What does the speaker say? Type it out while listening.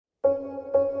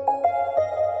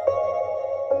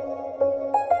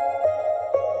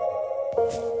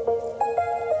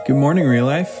Good morning, Real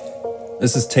Life.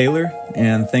 This is Taylor,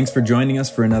 and thanks for joining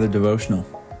us for another devotional.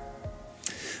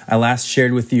 I last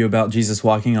shared with you about Jesus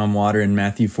walking on water in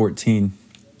Matthew 14,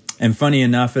 and funny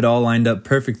enough, it all lined up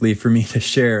perfectly for me to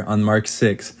share on Mark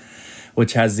 6,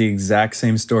 which has the exact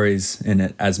same stories in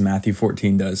it as Matthew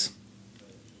 14 does.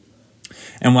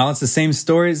 And while it's the same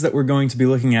stories that we're going to be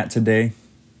looking at today,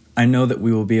 I know that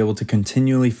we will be able to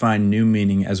continually find new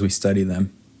meaning as we study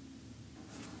them.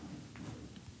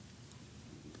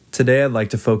 Today, I'd like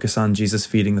to focus on Jesus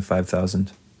feeding the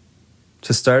 5,000.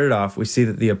 To start it off, we see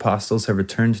that the apostles have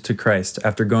returned to Christ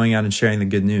after going out and sharing the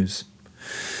good news,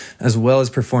 as well as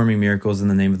performing miracles in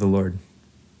the name of the Lord.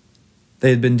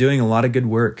 They had been doing a lot of good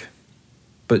work,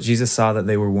 but Jesus saw that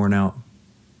they were worn out.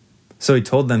 So he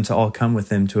told them to all come with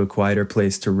him to a quieter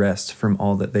place to rest from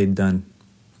all that they'd done.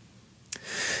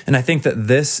 And I think that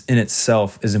this in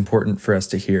itself is important for us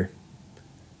to hear.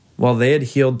 While they had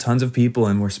healed tons of people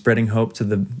and were spreading hope to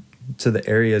the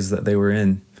areas that they were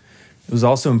in, it was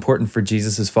also important for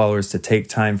Jesus' followers to take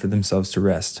time for themselves to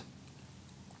rest.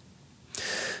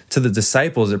 To the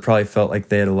disciples, it probably felt like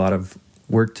they had a lot of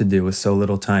work to do with so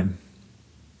little time.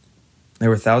 There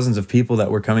were thousands of people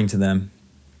that were coming to them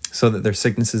so that their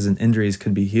sicknesses and injuries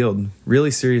could be healed,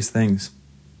 really serious things.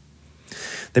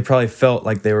 They probably felt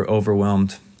like they were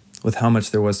overwhelmed with how much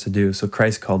there was to do, so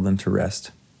Christ called them to rest.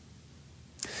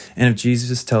 And if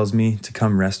Jesus tells me to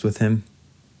come rest with him,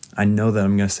 I know that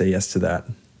I'm going to say yes to that.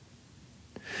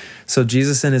 So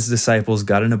Jesus and his disciples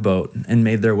got in a boat and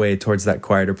made their way towards that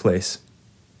quieter place.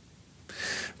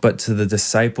 But to the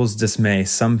disciples' dismay,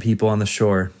 some people on the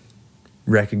shore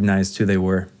recognized who they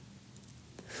were.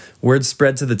 Word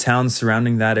spread to the towns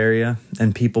surrounding that area,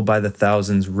 and people by the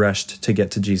thousands rushed to get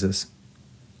to Jesus.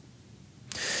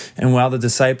 And while the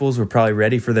disciples were probably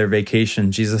ready for their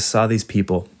vacation, Jesus saw these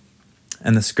people.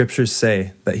 And the scriptures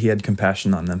say that he had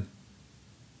compassion on them,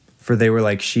 for they were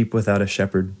like sheep without a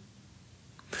shepherd.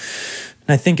 And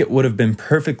I think it would have been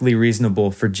perfectly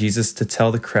reasonable for Jesus to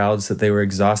tell the crowds that they were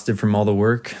exhausted from all the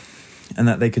work and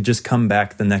that they could just come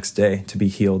back the next day to be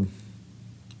healed.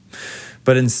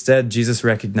 But instead, Jesus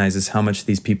recognizes how much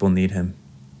these people need him,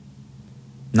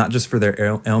 not just for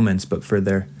their ailments, but for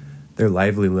their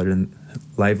livelihood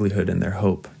and their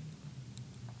hope.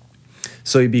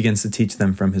 So he begins to teach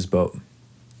them from his boat.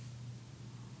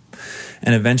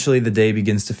 And eventually the day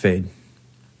begins to fade.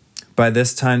 By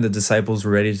this time, the disciples were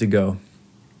ready to go.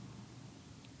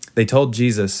 They told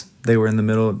Jesus that they were in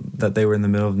the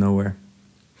middle of nowhere,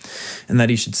 and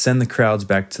that he should send the crowds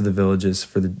back to the villages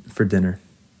for dinner.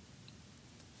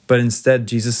 But instead,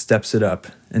 Jesus steps it up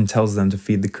and tells them to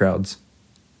feed the crowds.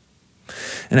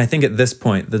 And I think at this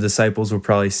point, the disciples were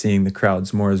probably seeing the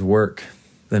crowds more as work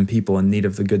than people in need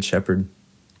of the Good Shepherd.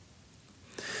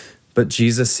 But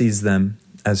Jesus sees them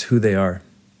as who they are,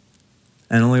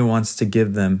 and only wants to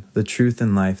give them the truth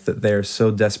and life that they are so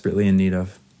desperately in need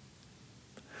of.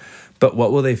 But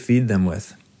what will they feed them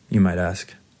with, you might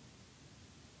ask?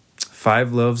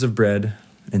 5 loaves of bread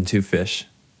and 2 fish.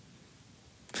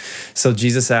 So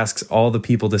Jesus asks all the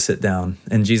people to sit down,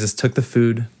 and Jesus took the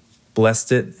food,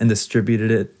 blessed it, and distributed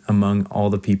it among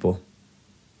all the people.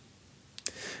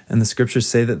 And the scriptures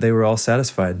say that they were all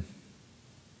satisfied.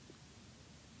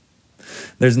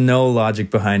 There's no logic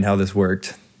behind how this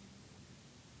worked.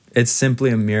 It's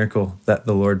simply a miracle that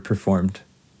the Lord performed.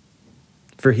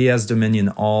 For he has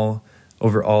dominion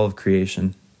over all of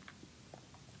creation.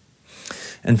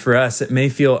 And for us, it may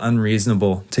feel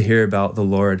unreasonable to hear about the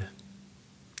Lord,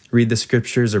 read the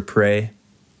scriptures or pray,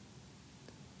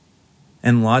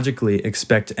 and logically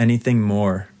expect anything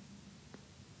more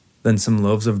than some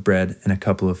loaves of bread and a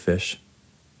couple of fish.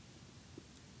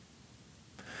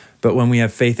 But when we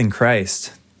have faith in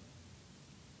Christ,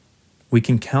 we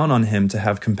can count on him to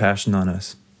have compassion on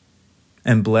us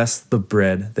and bless the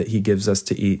bread that he gives us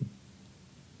to eat.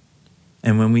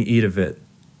 And when we eat of it,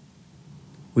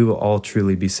 we will all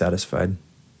truly be satisfied.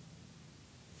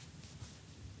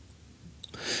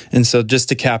 And so just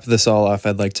to cap this all off,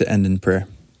 I'd like to end in prayer.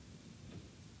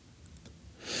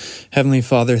 Heavenly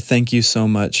Father, thank you so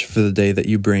much for the day that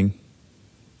you bring.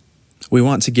 We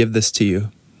want to give this to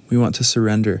you. We want to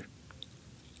surrender,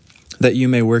 that you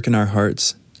may work in our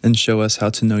hearts and show us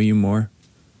how to know you more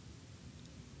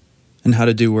and how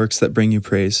to do works that bring you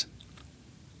praise.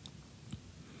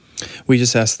 We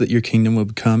just ask that your kingdom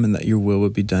would come and that your will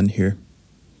would be done here,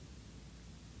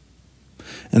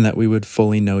 and that we would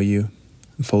fully know you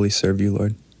and fully serve you,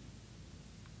 Lord.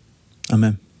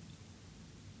 Amen.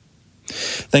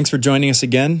 Thanks for joining us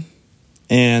again.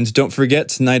 And don't forget,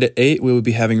 tonight at 8, we will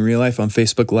be having Real Life on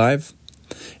Facebook Live.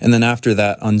 And then after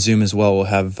that, on Zoom as well, we'll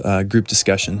have a group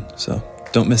discussion. So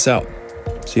don't miss out.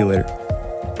 See you later.